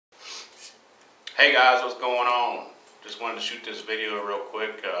Hey guys, what's going on? Just wanted to shoot this video real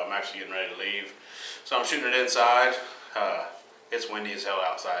quick. I'm actually getting ready to leave. So I'm shooting it inside. It's windy as hell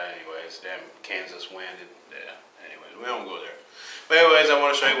outside anyways. Damn Kansas wind. Yeah, anyways, we don't go there. But anyways, I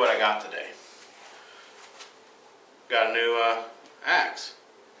want to show you what I got today. Got a new axe.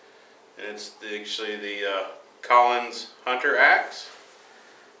 And it's actually the Collins Hunter axe.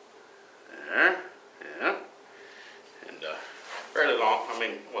 There, yeah. And fairly long. I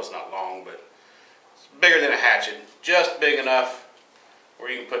mean, well, it's not long, but it's bigger than a hatchet. Just big enough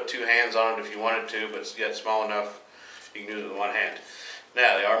where you can put two hands on it if you wanted to, but it's yet small enough you can use it with one hand.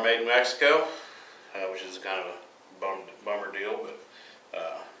 Now, they are made in Mexico, which is kind of a bummer deal, but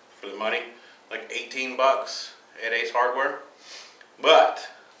for the money, like 18 bucks at Ace Hardware. But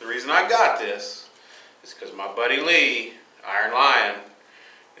the reason I got this is because my buddy Lee, IROINLION,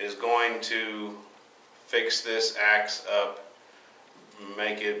 is going to fix this axe up,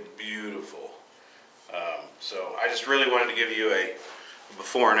 make it beautiful. So I just really wanted to give you a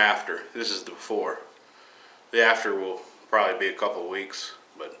before and after. This is the before. The after will probably be a couple of weeks,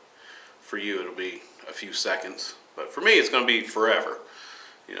 but for you it'll be a few seconds. But for me it's going to be forever,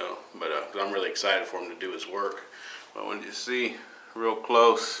 you know. But I'm really excited for him to do his work. But when you see real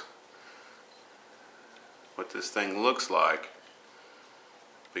close what this thing looks like,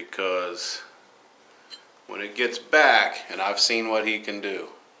 because when it gets back, and I've seen what he can do,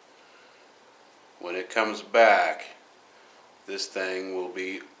 when it comes back, this thing will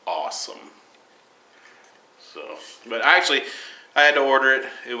be awesome. So, but actually, I had to order it.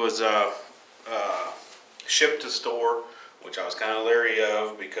 It was shipped to store, which I was kind of leery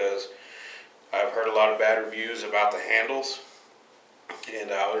of because I've heard a lot of bad reviews about the handles,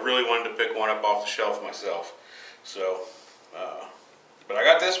 and I really wanted to pick one up off the shelf myself. So, but I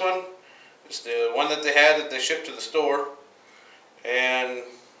got this one. It's the one that they had that they shipped to the store, and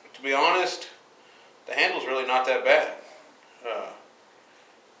to be honest, the handle's really not that bad.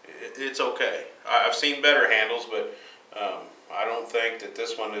 It's okay. I've seen better handles, but I don't think that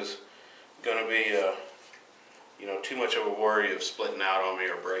this one is going to be, you know, too much of a worry of splitting out on me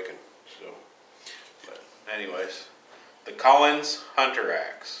or breaking. So, but anyways, the Collins Hunter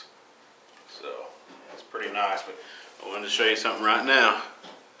axe. So it's pretty nice. But I wanted to show you something right now.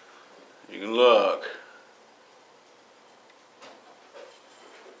 You can look.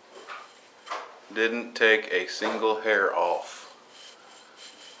 Didn't take a single hair off.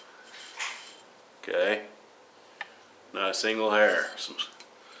 Okay, not a single hair. So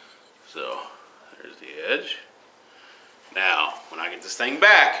there's the edge. Now, when I get this thing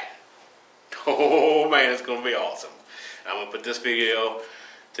back, oh man, it's gonna be awesome. I'm gonna put this video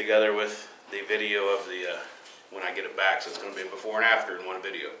together with the video of the when I get it back, so it's gonna be before and after in one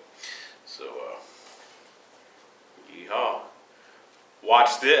video. So, yeehaw!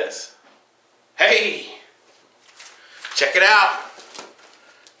 Watch this. Hey, check it out.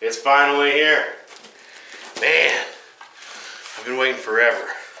 It's finally here. Man, I've been waiting forever.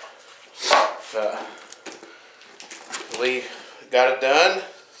 Lee got it done,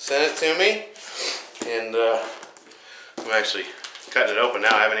 sent it to me, and I'm actually cutting it open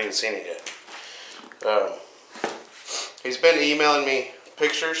now. I haven't even seen it yet. He's been emailing me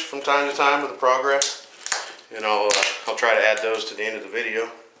pictures from time to time of the progress, and I'll try to add those to the end of the video.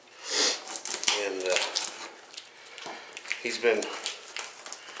 And he's been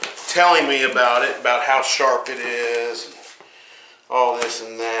telling me about it, about how sharp it is, and all this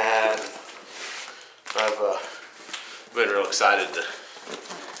and that. I've been real excited to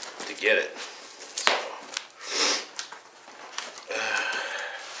get it.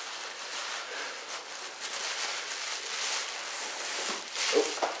 So,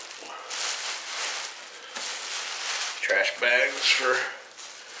 trash bags for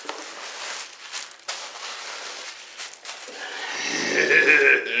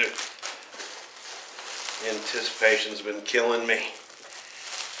anticipation's been killing me. Make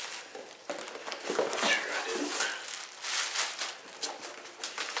sure I didn't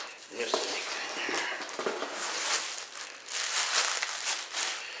miss anything.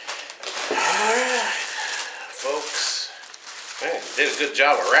 Alright, folks. Man, did a good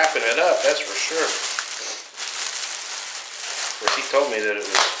job of wrapping it up, that's for sure. Of course, he told me that it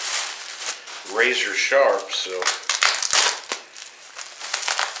was razor sharp, so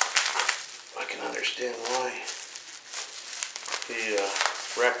I can understand why he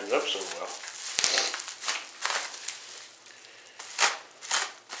wrapped it up so well.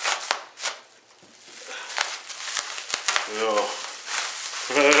 Oh.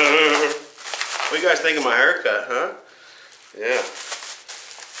 What do you guys think of my haircut, huh? Yeah.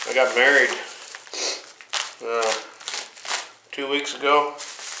 I got married 2 weeks ago.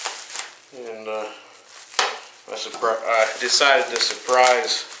 And I decided to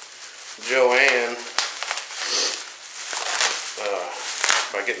surprise Joanne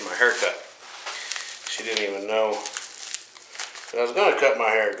by getting my hair cut. She didn't even know that I was going to cut my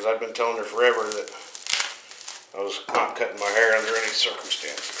hair, because I've been telling her forever that I was not cutting my hair under any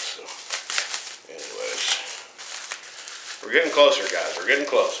circumstances. So, anyways, we're getting closer, guys. We're getting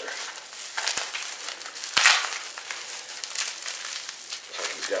closer. Looks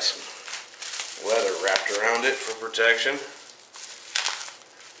like he's got some leather wrapped around it for protection.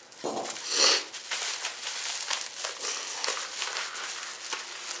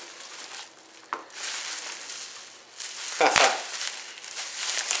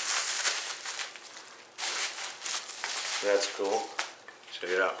 That's cool.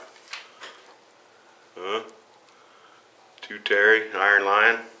 Check it out. Huh? Two Terry, Iron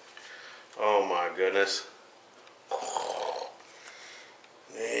Lion. Oh my goodness. Oh,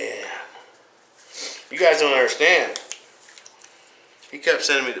 man. You guys don't understand. He kept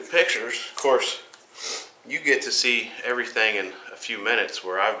sending me the pictures. Of course, you get to see everything in a few minutes,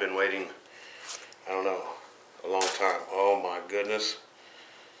 where I've been waiting, I don't know, a long time. Oh my goodness.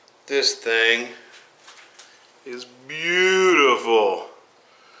 This thing is beautiful.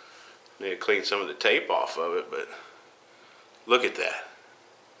 Need to clean some of the tape off of it, but look at that.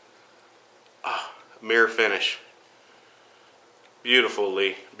 Ah, mirror finish. Beautiful,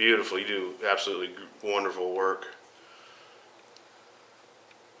 Lee. Beautiful. You do absolutely wonderful work.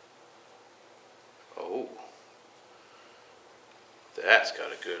 Oh, that's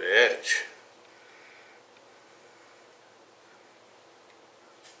got a good edge.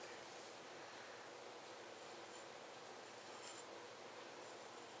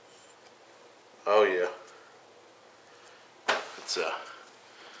 Oh yeah. Let's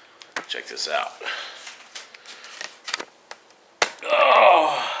check this out.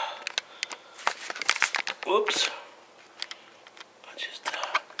 Oh, whoops.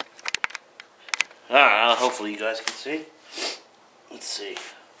 Hopefully you guys can see. Let's see.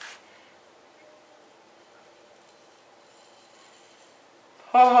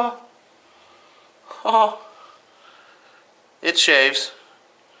 Ha ha. It shaves.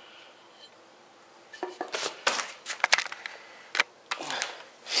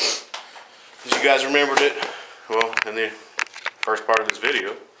 As you guys remembered it, well, in the first part of this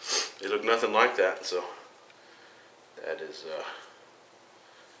video, it looked nothing like that. So that is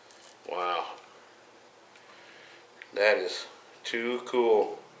wow. That is too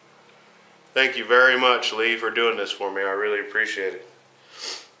cool. Thank you very much, Lee, for doing this for me. I really appreciate it.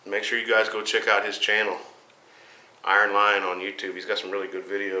 Make sure you guys go check out his channel, Iron Lion, on YouTube. He's got some really good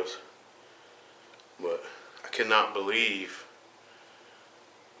videos. But I cannot believe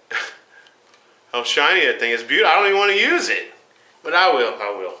how shiny that thing is. Beautiful. I don't even want to use it, but I will.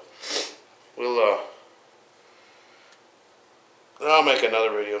 I'll make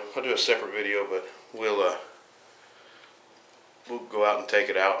another video. I'll do a separate video, but we'll go out and take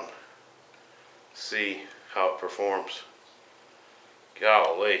it out and see how it performs.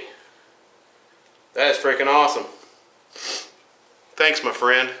 Golly, that is freaking awesome. Thanks, my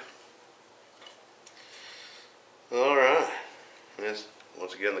friend. All right, and this,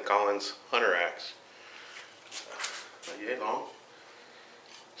 once again, the Collins Hunter Axe. Not yet long.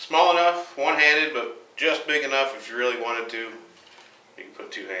 Small enough, one-handed, but just big enough if you really wanted to. You can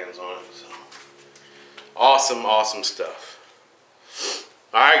put two hands on it. So. Awesome, awesome stuff.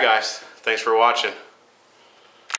 Alright guys, thanks for watching.